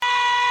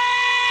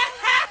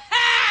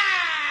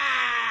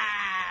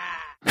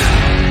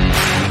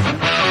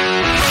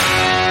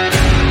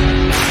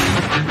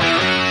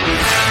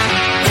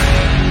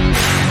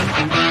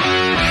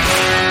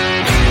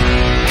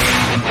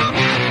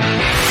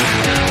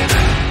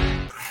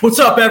What's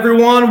up,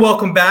 everyone?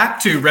 Welcome back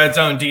to Red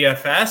Zone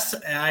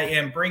DFS. I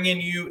am bringing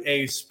you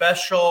a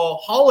special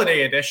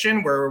holiday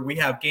edition where we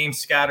have games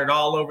scattered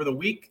all over the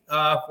week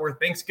for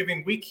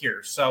Thanksgiving week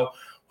here. So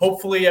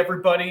hopefully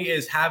everybody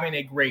is having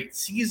a great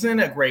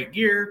season, a great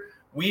year.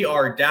 We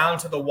are down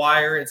to the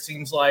wire. It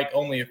seems like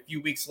only a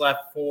few weeks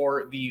left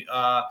for the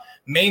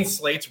main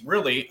slates,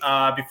 really,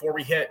 before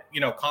we hit,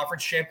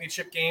 conference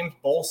championship games,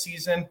 bowl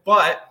season.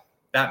 But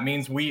that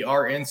means we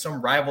are in some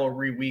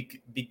rivalry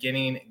week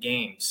beginning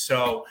games.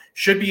 So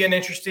should be an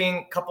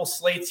interesting couple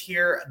slates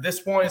here.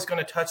 This one is going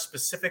to touch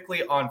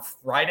specifically on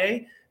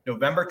Friday,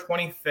 November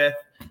 25th,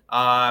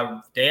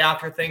 day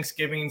after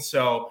Thanksgiving.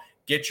 So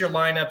get your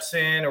lineups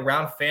in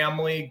around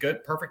family.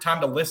 Good, perfect time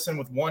to listen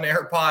with one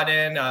AirPod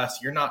in, so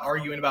you're not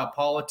arguing about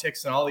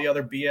politics and all the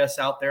other BS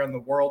out there in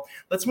the world.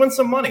 Let's win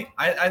some money.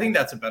 I think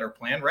that's a better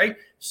plan, right?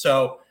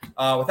 So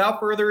without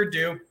further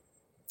ado,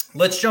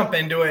 let's jump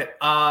into it.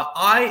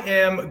 I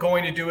am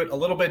going to do it a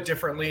little bit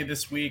differently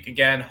this week.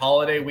 Again,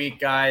 holiday week,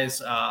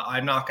 guys.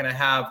 I'm not going to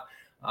have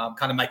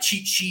kind of my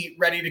cheat sheet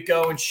ready to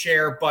go and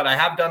share, but I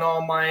have done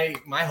all my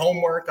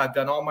homework. I've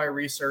done all my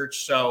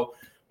research. So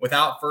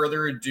without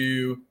further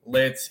ado,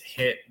 let's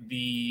hit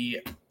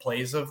the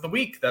plays of the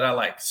week that I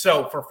like.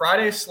 So for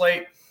Friday's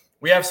slate,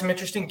 we have some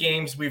interesting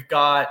games. We've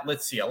got,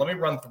 let's see, let me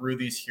run through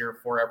these here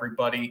for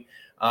everybody.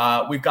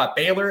 We've got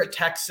Baylor at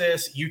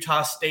Texas,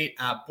 Utah State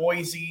at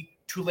Boise,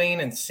 Tulane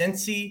and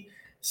Cincy,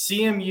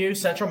 CMU,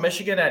 Central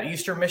Michigan at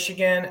Eastern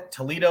Michigan,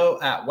 Toledo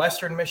at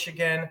Western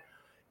Michigan,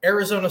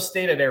 Arizona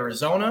State at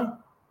Arizona,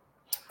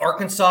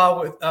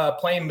 Arkansas with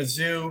playing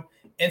Mizzou,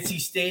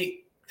 NC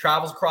State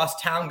travels across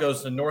town,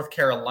 goes to North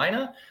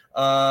Carolina.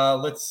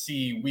 Let's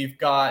see, we've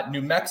got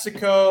New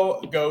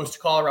Mexico goes to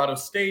Colorado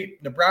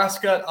State,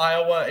 Nebraska at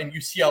Iowa, and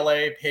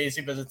UCLA pays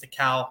a visit to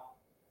Cal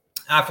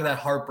after that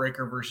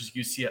heartbreaker versus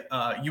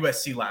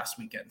USC last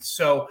weekend.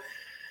 So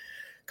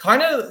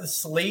kind of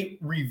slate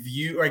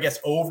review, or I guess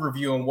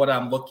overview on what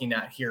I'm looking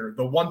at here.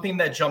 The one thing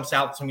that jumps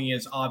out to me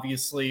is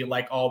obviously,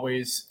 like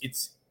always,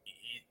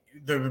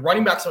 the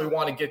running backs that we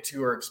want to get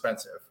to are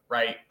expensive,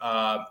 right?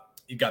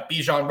 You've got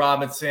Bijan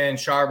Robinson,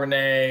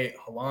 Charbonnet,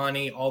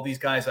 Helani, all these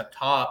guys up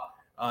top,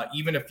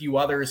 even a few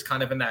others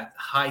kind of in that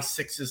high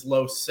sixes,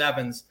 low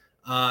sevens.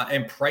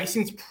 And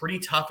pricing's pretty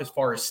tough as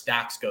far as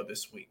stacks go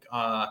this week.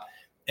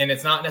 And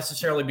it's not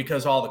necessarily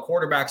because all the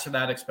quarterbacks are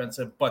that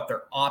expensive, but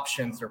their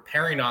options, their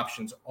pairing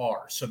options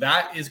are. So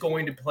that is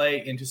going to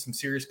play into some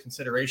serious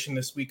consideration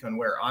this week on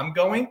where I'm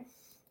going.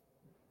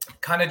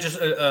 Kind of just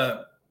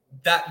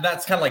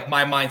that's kind of like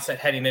my mindset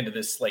heading into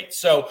this slate.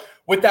 So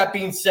with that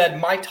being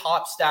said, my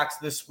top stacks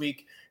this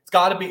week, it's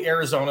got to be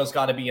Arizona's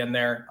got to be in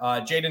there.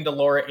 Jaden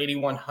DeLora,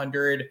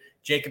 8,100,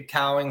 Jacob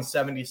Cowing,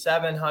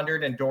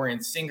 7,700, and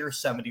Dorian Singer,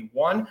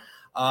 71.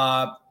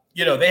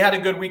 They had a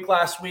good week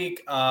last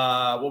week.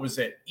 What was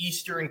it?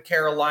 Eastern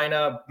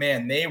Carolina,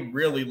 man, they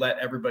really let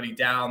everybody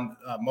down.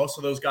 Most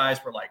of those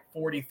guys were like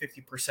 40,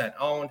 50%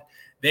 owned.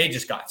 They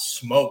just got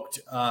smoked.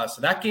 So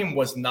that game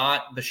was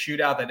not the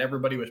shootout that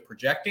everybody was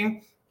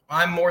projecting.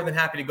 I'm more than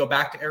happy to go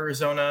back to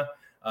Arizona.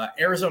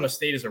 Arizona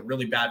State is a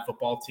really bad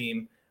football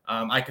team.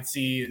 I could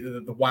see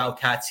the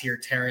Wildcats here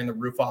tearing the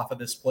roof off of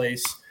this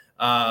place.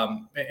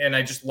 And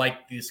I just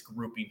like this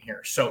grouping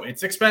here. So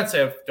it's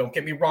expensive. Don't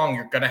get me wrong.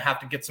 You're going to have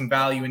to get some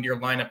value into your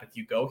lineup if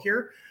you go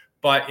here,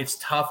 but it's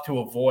tough to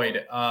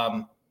avoid.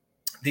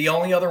 The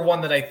only other one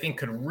that I think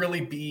could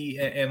really be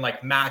and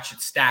like match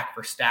it stack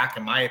for stack,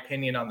 in my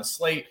opinion, on the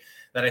slate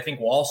that I think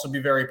will also be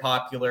very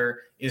popular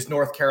is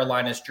North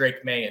Carolina's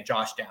Drake May and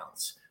Josh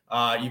Downs.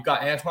 You've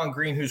got Antoine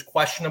Green, who's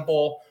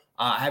questionable.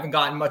 I haven't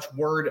gotten much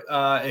word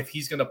if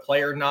he's going to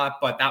play or not,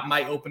 but that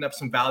might open up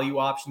some value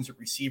options at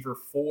receiver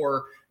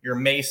for your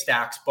May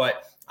stacks.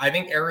 But I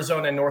think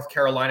Arizona and North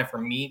Carolina, for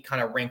me,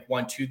 kind of rank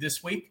 1-2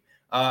 this week,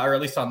 or at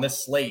least on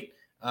this slate.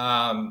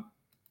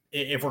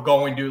 If we're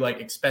going to like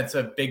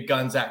expensive big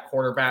guns at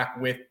quarterback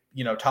with,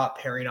 top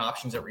pairing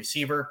options at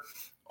receiver,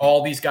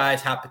 all these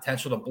guys have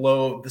potential to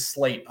blow the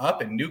slate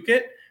up and nuke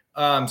it.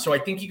 So I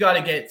think you got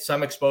to get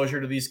some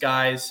exposure to these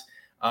guys.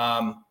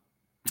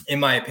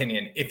 In my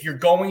opinion, if you're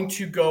going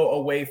to go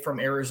away from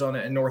Arizona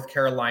and North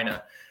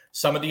Carolina,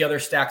 some of the other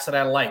stacks that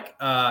I like,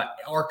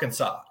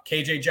 Arkansas,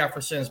 KJ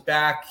Jefferson's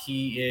back.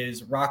 He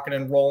is rocking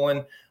and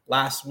rolling.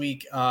 Last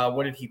week,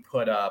 what did he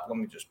put up? Let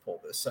me just pull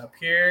this up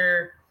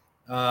here.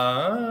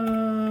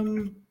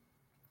 Sorry,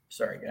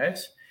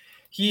 guys.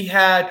 He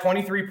had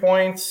 23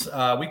 points.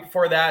 Week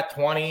before that,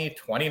 20,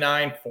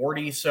 29,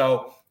 40.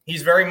 So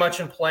he's very much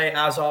in play,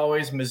 as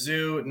always.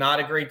 Mizzou, not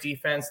a great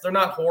defense. They're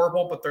not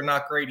horrible, but they're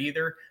not great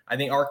either. I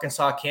think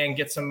Arkansas can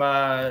get some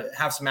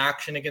have some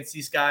action against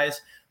these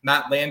guys.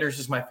 Matt Landers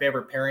is my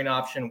favorite pairing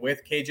option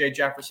with KJ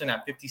Jefferson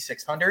at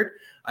 5,600.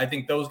 I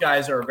think those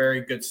guys are a very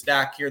good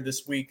stack here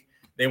this week.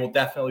 They will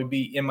definitely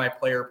be in my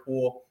player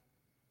pool.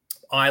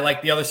 I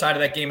like the other side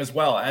of that game as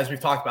well. As we've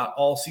talked about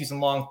all season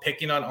long,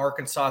 picking on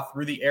Arkansas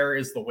through the air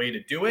is the way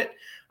to do it.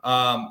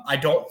 I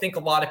don't think a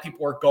lot of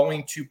people are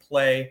going to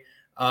play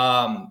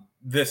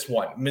this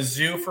one.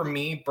 Mizzou for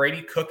me,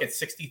 Brady Cook at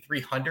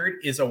 6,300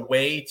 is a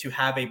way to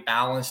have a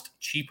balanced,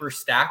 cheaper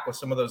stack with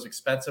some of those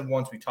expensive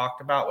ones we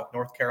talked about with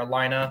North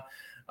Carolina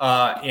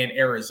and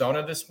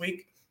Arizona this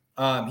week.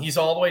 He's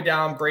all the way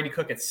down, Brady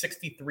Cook at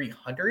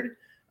 6,300.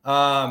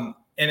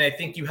 And I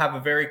think you have a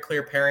very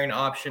clear pairing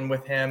option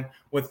with him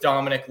with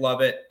Dominic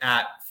Lovett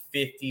at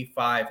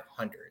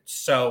 5,500.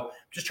 So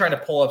just trying to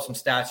pull up some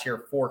stats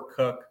here for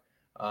Cook.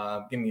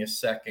 Give me a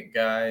second,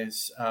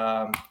 guys.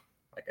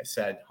 Like I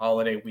said,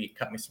 holiday week,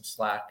 cut me some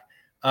slack.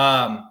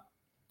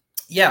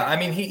 Yeah, I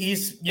mean,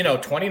 he's,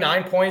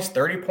 29 points,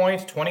 30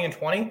 points, 20 and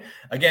 20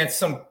 against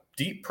some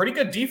pretty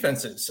good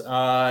defenses.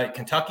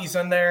 Kentucky's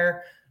in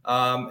there.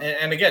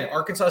 And again,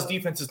 Arkansas's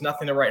defense is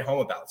nothing to write home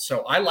about.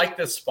 So I like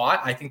this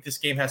spot. I think this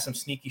game has some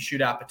sneaky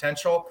shootout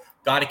potential.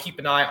 Got to keep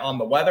an eye on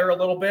the weather a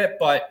little bit,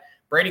 but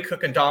Brady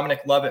Cook and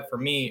Dominic Lovett for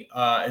me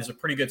is a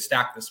pretty good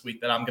stack this week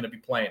that I'm going to be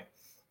playing.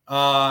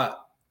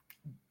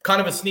 Kind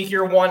of a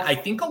sneakier one. I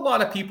think a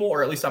lot of people,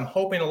 or at least I'm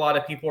hoping a lot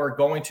of people, are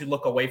going to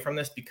look away from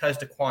this because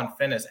DeQuan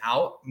Finn is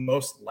out,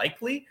 most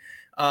likely,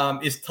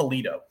 is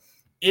Toledo.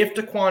 If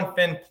DeQuan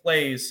Finn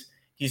plays,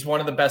 he's one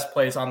of the best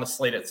plays on the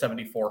slate at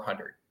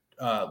 7,400.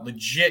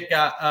 Legit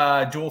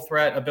got dual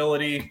threat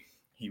ability.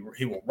 He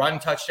will run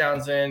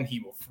touchdowns in. He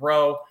will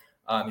throw.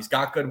 He's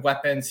got good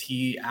weapons.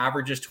 He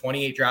averages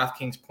 28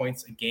 DraftKings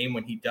points a game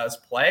when he does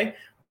play.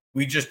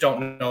 We just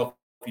don't know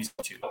if he's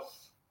going to.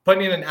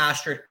 Putting in an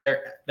asterisk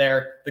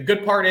there. The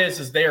good part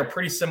is they are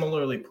pretty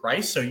similarly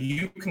priced. So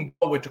you can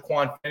go with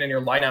DeQuan Finn in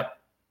your lineup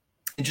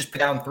and just put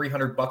down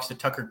 $300 to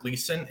Tucker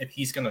Gleason if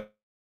he's going to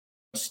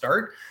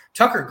start.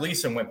 Tucker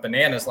Gleason went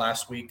bananas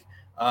last week.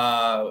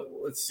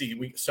 Let's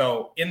see.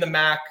 So in the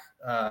MAC,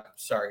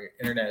 sorry,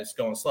 internet is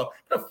going slow.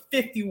 Put up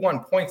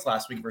 51 points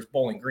last week versus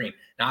Bowling Green.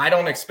 Now, I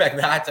don't expect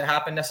that to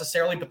happen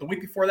necessarily, but the week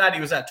before that,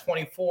 he was at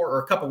 24, or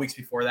a couple weeks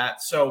before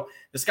that. So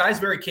this guy's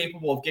very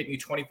capable of getting you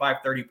 25,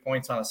 30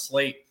 points on a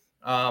slate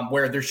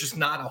where there's just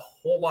not a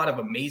whole lot of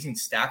amazing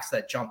stacks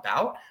that jump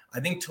out.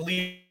 I think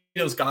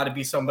Toledo's got to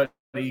be somebody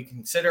you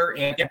consider,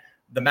 and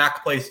the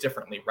MAC plays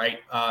differently, right?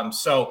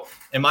 So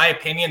in my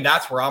opinion,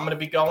 that's where I'm going to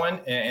be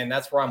going, and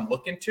that's where I'm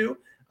looking to.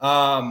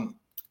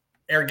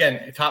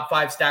 Again, top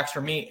 5 stacks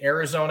for me: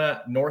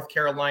 Arizona, North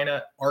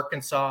Carolina,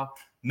 Arkansas,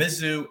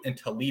 Mizzou, and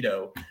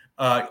Toledo.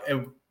 Part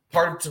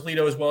of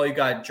Toledo as well, you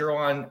got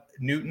Jerron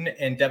Newton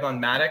and Devon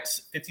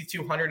Maddox.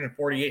 5,200 and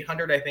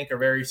 4,800, I think, are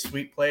very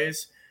sweet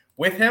plays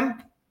with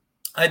him.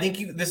 I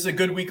think this is a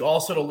good week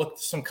also to look at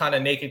some kind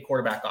of naked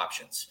quarterback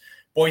options.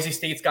 Boise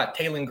State's got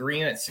Taylon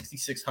Green at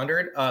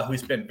 6,600,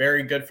 who's been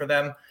very good for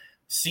them.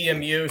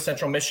 CMU,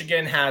 Central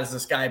Michigan, has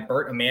this guy,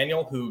 Bert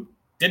Emanuel, who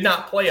did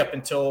not play up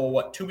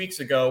until, 2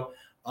 weeks ago.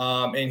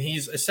 And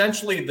he's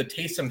essentially the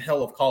Taysom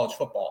Hill of college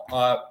football.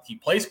 He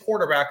plays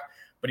quarterback,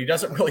 but he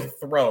doesn't really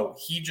throw.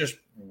 He just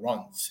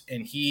runs,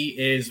 and he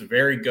is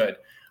very good.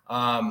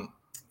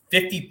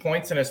 50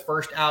 points in his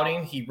first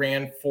outing. He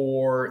ran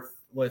for,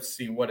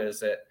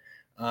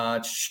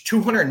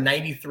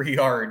 293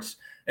 yards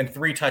and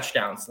 3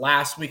 touchdowns.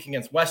 Last week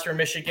against Western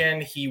Michigan,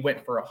 he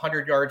went for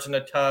 100 yards in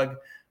a tug.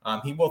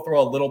 He will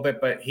throw a little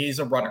bit, but he's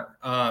a runner.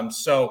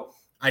 So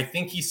I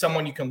think he's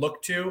someone you can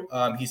look to.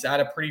 He's at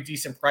a pretty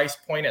decent price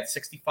point at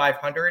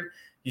 6,500.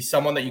 He's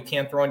someone that you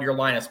can throw into your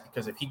lineups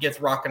because if he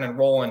gets rocking and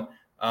rolling,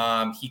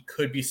 he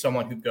could be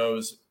someone who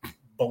goes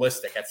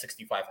ballistic at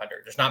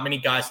 6,500. There's not many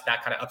guys with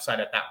that kind of upside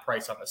at that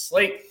price on the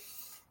slate.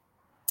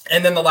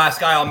 And then the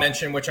last guy I'll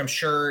mention, which I'm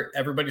sure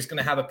everybody's going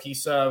to have a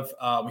piece of,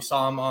 we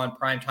saw him on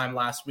primetime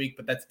last week,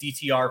 but that's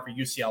DTR for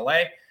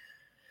UCLA.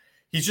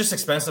 He's just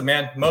expensive,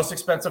 man. Most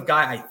expensive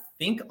guy, I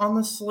think, on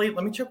the slate.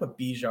 Let me check what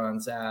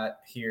Bijan's at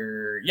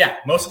here. Yeah,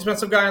 most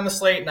expensive guy on the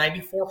slate,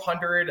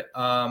 9,400.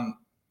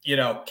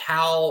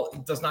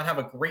 Cal does not have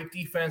a great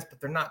defense, but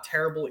they're not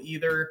terrible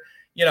either.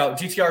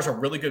 GTR is a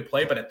really good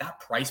play, but at that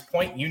price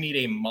point, you need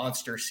a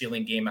monster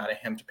ceiling game out of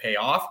him to pay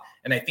off.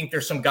 And I think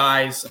there's some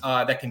guys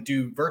that can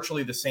do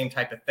virtually the same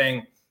type of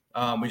thing.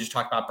 We just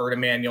talked about Bert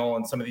Emanuel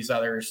and some of these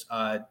others,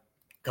 a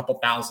couple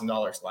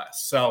 $1,000s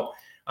less. So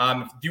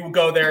if you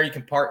go there, you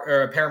can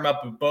pair him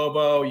up with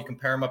Bobo. You can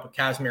pair him up with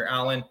Casimir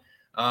Allen,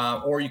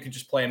 or you can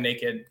just play him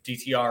naked.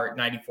 DTR at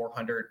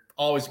 9,400.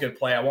 Always a good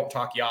play. I won't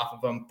talk you off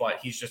of him, but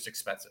he's just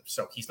expensive.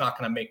 So he's not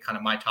going to make kind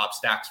of my top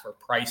stacks for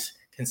price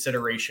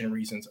consideration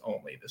reasons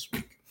only this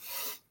week.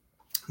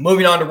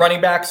 Moving on to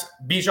running backs,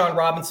 Bijan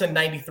Robinson,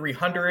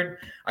 9,300.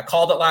 I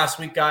called it last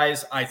week,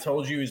 guys. I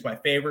told you he's my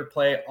favorite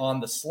play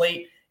on the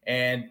slate,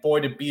 and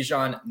boy, did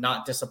Bijan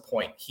not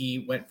disappoint.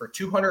 He went for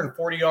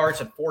 240 yards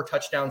and 4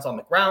 touchdowns on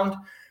the ground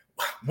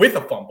with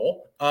a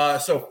fumble.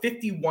 So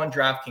 51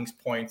 DraftKings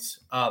points.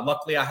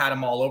 Luckily, I had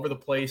him all over the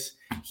place.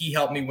 He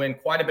helped me win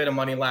quite a bit of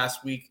money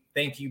last week.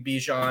 Thank you,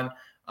 Bijan.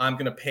 I'm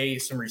going to pay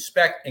some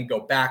respect and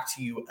go back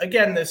to you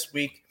again this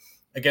week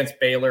against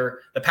Baylor.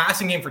 The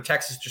passing game for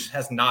Texas just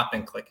has not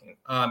been clicking.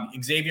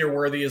 Xavier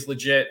Worthy is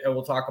legit, and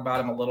we'll talk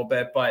about him a little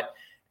bit, but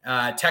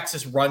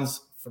Texas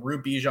runs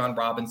through Bijan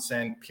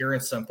Robinson, pure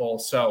and simple.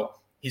 So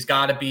he's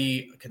got to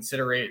be a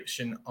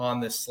consideration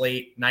on this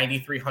slate.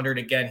 9,300,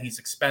 again, he's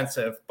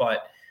expensive,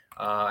 but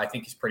I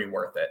think he's pretty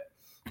worth it.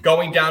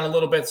 Going down a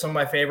little bit, some of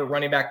my favorite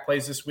running back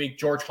plays this week,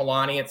 George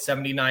Holani at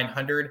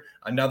 7,900,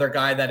 another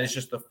guy that is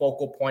just the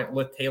focal point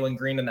with Taylen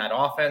Green in that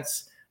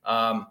offense.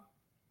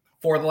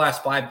 For the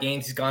last 5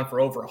 games, he's gone for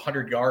over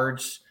 100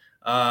 yards,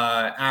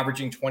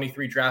 averaging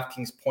 23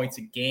 DraftKings points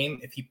a game.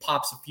 If he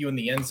pops a few in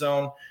the end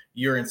zone,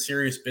 you're in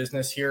serious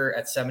business here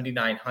at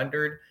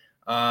 7,900.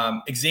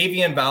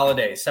 Xavier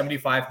Valade,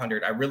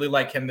 7,500. I really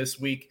like him this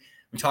week.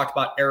 We talked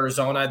about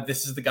Arizona.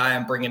 This is the guy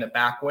I'm bringing it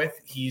back with.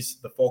 He's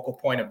the focal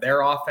point of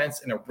their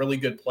offense and a really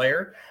good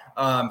player.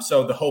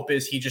 So the hope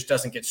is he just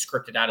doesn't get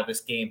scripted out of this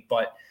game.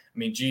 But, I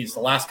mean, geez, the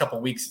last couple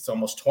of weeks, it's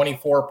almost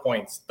 24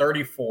 points,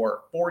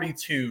 34,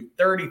 42,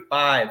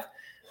 35.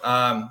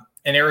 And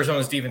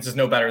Arizona's defense is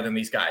no better than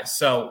these guys.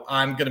 So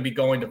I'm going to be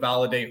going to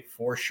Valade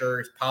for sure.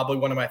 It's probably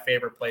one of my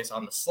favorite plays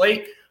on the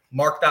slate.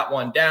 Mark that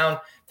one down.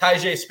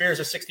 Tyjae Spears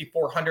at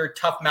 6,400.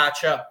 Tough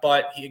matchup,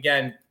 but he,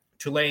 again,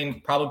 Tulane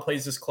probably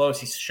plays this close.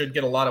 He should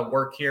get a lot of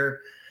work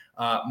here.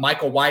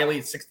 Michael Wiley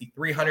at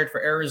 6,300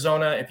 for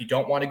Arizona. If you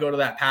don't want to go to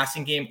that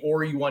passing game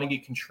or you want to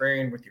get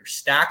contrarian with your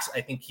stacks,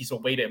 I think he's a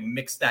way to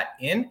mix that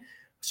in.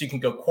 So you can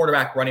go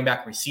quarterback, running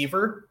back,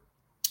 receiver.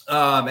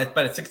 But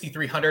at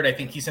 6,300, I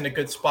think he's in a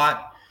good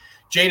spot.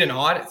 Jaden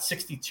Odd at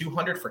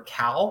 6,200 for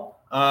Cal.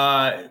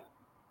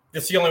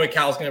 That's the only way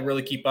Cal's going to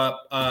really keep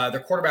up. Their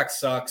quarterback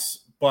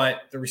sucks,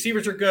 but the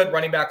receivers are good.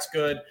 Running back's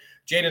good.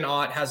 Jaden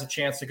Ott has a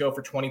chance to go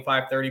for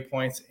 25, 30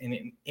 points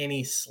in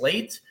any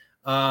slate.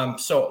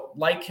 So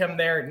like him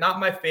there, not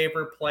my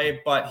favorite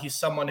play, but he's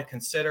someone to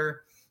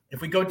consider.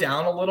 If we go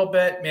down a little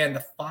bit, man,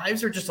 the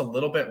 5s are just a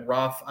little bit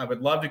rough. I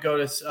would love to go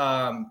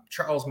to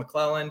Charles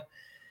McClellan.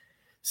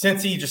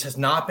 Since he just has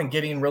not been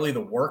getting really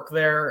the work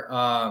there,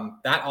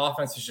 that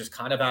offense is just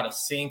kind of out of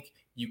sync.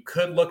 You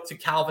could look to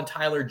Calvin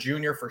Tyler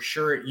Jr. for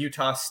sure at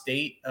Utah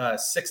State,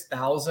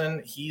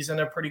 6,000. He's in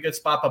a pretty good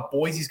spot, but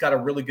Boise's got a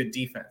really good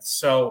defense.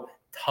 So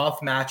tough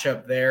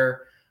matchup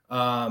there.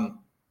 And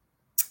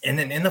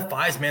then in the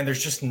 5s, man,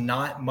 there's just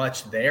not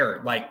much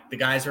there. Like the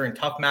guys are in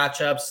tough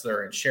matchups.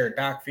 They're in shared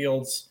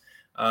backfields.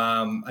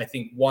 I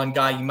think one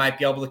guy you might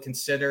be able to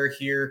consider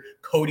here,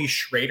 Cody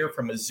Schrader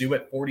from Mizzou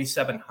at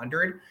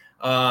 4,700.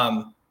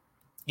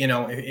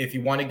 If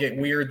you want to get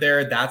weird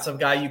there, that's a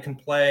guy you can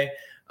play.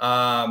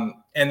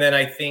 And then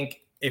I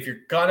think if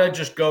you're going to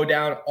just go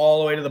down all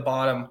the way to the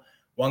bottom,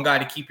 one guy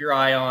to keep your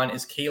eye on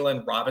is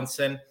Kalen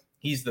Robinson.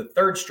 He's the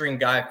 3rd string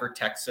guy for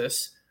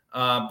Texas,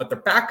 but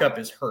their backup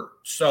is hurt.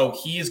 So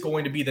he is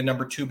going to be the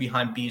number 2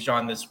 behind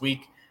Bijan this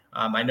week.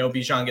 I know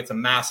Bijan gets a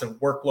massive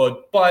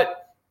workload,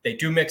 but they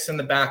do mix in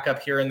the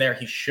backup here and there.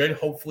 He should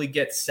hopefully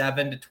get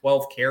 7 to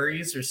 12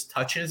 carries or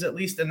touches, at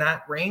least in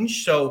that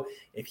range. So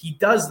if he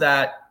does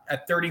that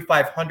at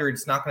 3,500,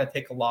 it's not going to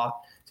take a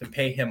lot to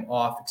pay him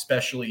off,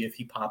 especially if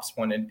he pops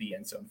one in the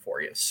end zone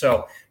for you.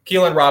 So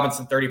Keelan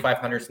Robinson,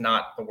 3,500 is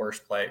not the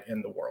worst play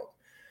in the world.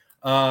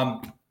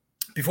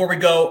 Before we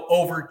go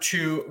over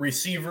to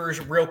receivers,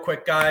 real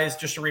quick, guys,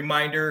 just a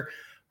reminder,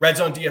 Red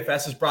Zone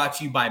DFS is brought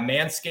to you by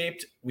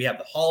Manscaped. We have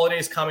the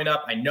holidays coming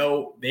up. I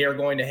know they are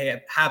going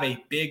to have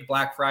a big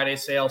Black Friday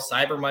sale,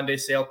 Cyber Monday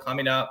sale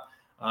coming up.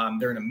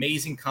 They're an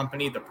amazing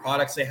company. The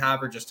products they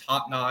have are just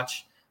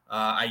top-notch.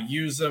 I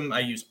use them. I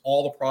use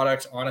all the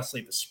products,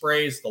 honestly, the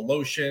sprays, the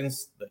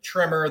lotions, the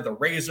trimmer, the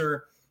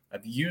razor.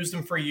 I've used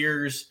them for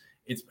years.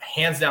 It's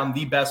hands down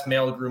the best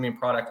male grooming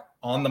product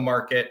on the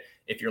market.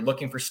 If you're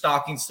looking for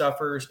stocking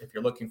stuffers, if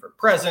you're looking for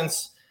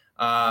presents,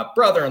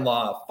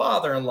 brother-in-law,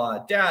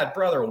 father-in-law, dad,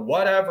 brother,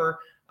 whatever,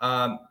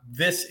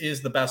 this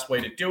is the best way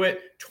to do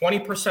it.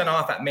 20%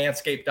 off at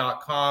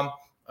manscaped.com.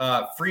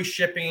 Free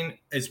shipping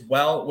as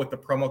well with the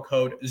promo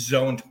code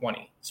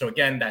ZONE20. So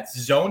again, that's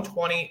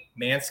ZONE20,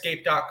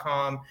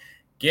 manscaped.com.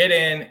 Get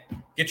in,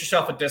 get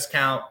yourself a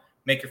discount,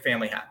 make your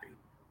family happy.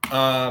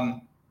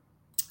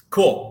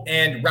 Cool.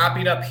 And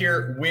wrapping up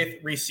here with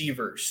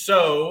receivers.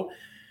 So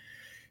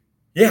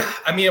yeah,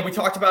 I mean, we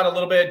talked about a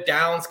little bit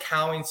Downs,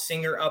 Cowing,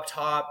 Singer up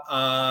top.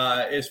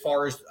 As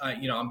far as,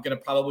 I'm going to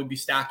probably be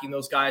stacking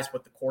those guys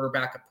with the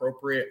quarterback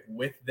appropriate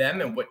with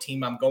them and what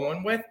team I'm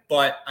going with.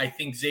 But I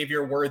think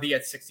Xavier Worthy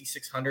at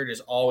 6,600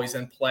 is always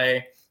in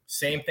play.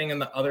 Same thing on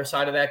the other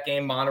side of that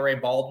game. Monterey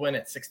Baldwin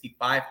at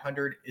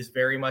 6,500 is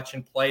very much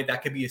in play.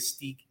 That could be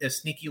a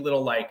sneaky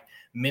little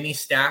mini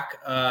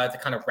stack to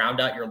kind of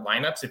round out your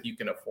lineups if you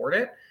can afford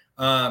it.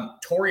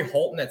 Torrey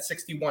Holton at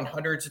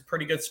 6,100 is a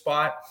pretty good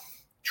spot.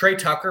 Trey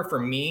Tucker, for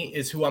me,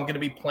 is who I'm going to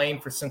be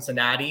playing for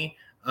Cincinnati.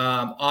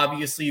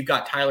 Obviously, you've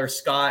got Tyler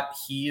Scott.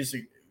 He is a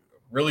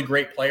really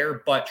great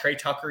player, but Trey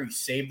Tucker, you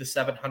saved the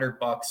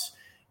 $700.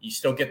 You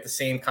still get the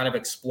same kind of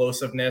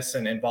explosiveness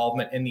and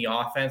involvement in the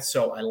offense.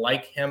 So I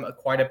like him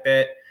quite a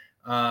bit.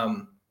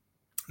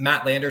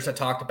 Matt Landers, I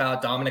talked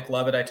about. Dominic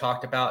Lovett, I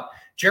talked about.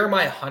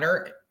 Jeremiah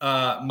Hunter,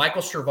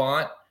 Michael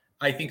Stravant,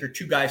 I think are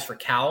 2 guys for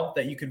Cal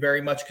that you could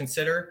very much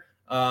consider.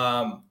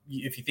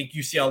 If you think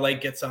UCLA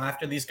gets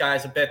after these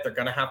guys a bit, they're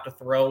going to have to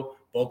throw.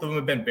 Both of them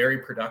have been very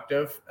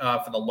productive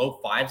for the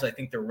low 5s. I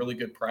think they're a really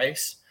good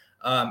price.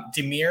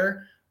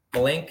 Demir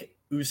Blank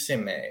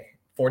Usime,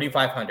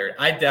 4,500.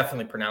 I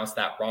definitely pronounced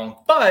that wrong,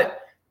 but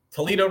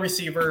Toledo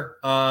receiver.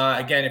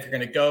 Again, if you're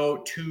going to go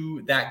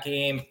to that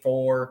game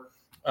for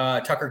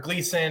Tucker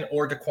Gleason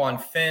or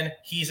Daquan Finn,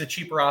 he's a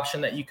cheaper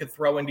option that you could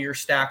throw into your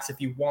stacks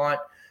if you want.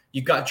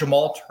 You've got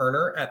Jamal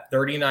Turner at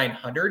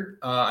 3,900.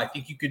 I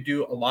think you could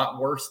do a lot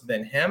worse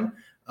than him.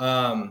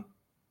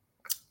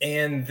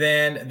 And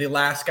then the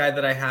last guy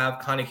that I have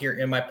kind of here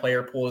in my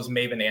player pool is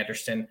Maven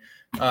Anderson.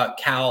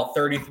 Cal,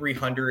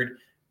 3,300.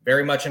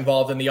 Very much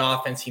involved in the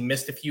offense. He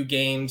missed a few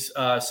games,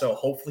 so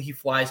hopefully he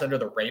flies under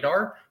the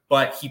radar.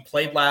 But he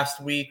played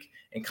last week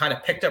and kind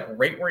of picked up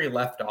right where he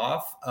left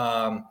off.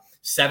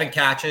 7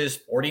 catches,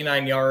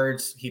 49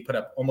 yards. He put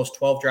up almost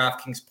 12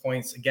 DraftKings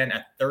points, again,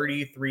 at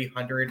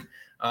 3,300.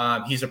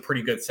 He's a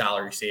pretty good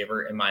salary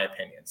saver, in my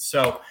opinion.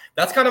 So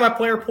that's kind of my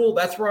player pool.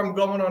 That's where I'm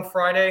going on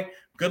Friday.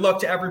 Good luck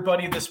to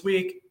everybody this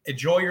week.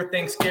 Enjoy your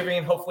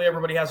Thanksgiving. Hopefully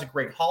everybody has a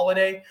great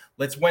holiday.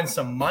 Let's win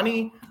some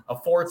money,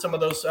 afford some of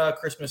those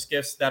Christmas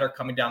gifts that are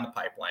coming down the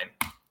pipeline.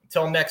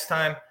 Until next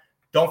time,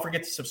 don't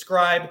forget to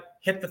subscribe,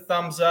 hit the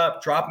thumbs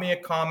up, drop me a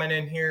comment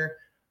in here,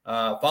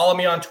 follow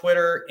me on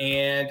Twitter,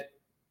 and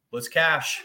let's cash.